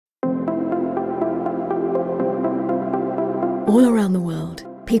All around the world,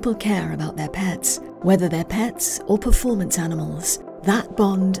 people care about their pets, whether they're pets or performance animals. That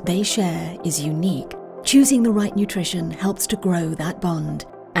bond they share is unique. Choosing the right nutrition helps to grow that bond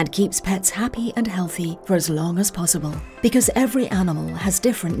and keeps pets happy and healthy for as long as possible. Because every animal has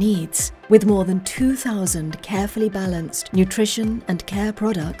different needs. With more than 2,000 carefully balanced nutrition and care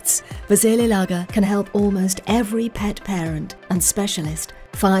products, Versele-Laga can help almost every pet parent and specialist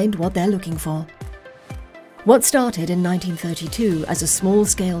find what they're looking for. What started in 1932 as a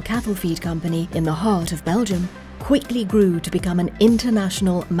small-scale cattle feed company in the heart of Belgium quickly grew to become an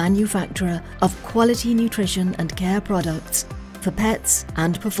international manufacturer of quality nutrition and care products for pets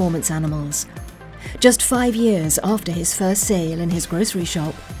and performance animals. Just 5 years after his first sale in his grocery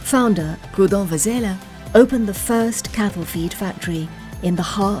shop, founder Prudent Versele opened the first cattle feed factory in the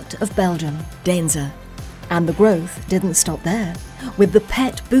heart of Belgium, Deinze. And the growth didn't stop there. With the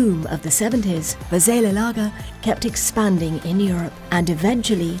pet boom of the 70s, Versele-Laga kept expanding in Europe and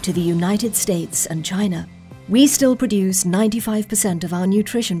eventually to the United States and China. We still produce 95% of our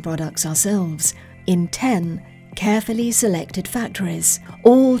nutrition products ourselves in 10 carefully selected factories,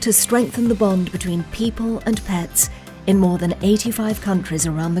 all to strengthen the bond between people and pets in more than 85 countries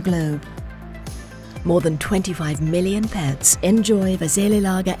around the globe. More than 25 million pets enjoy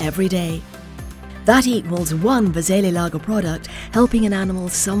Versele-Laga every day. That equals one Versele-Laga product helping an animal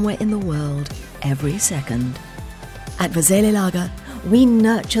somewhere in the world every second. At Versele-Laga, we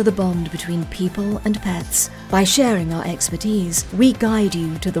nurture the bond between people and pets. By sharing our expertise, we guide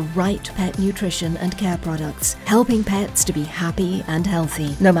you to the right pet nutrition and care products, helping pets to be happy and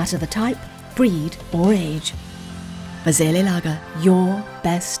healthy, no matter the type, breed or age. Versele-Laga, your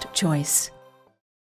best choice.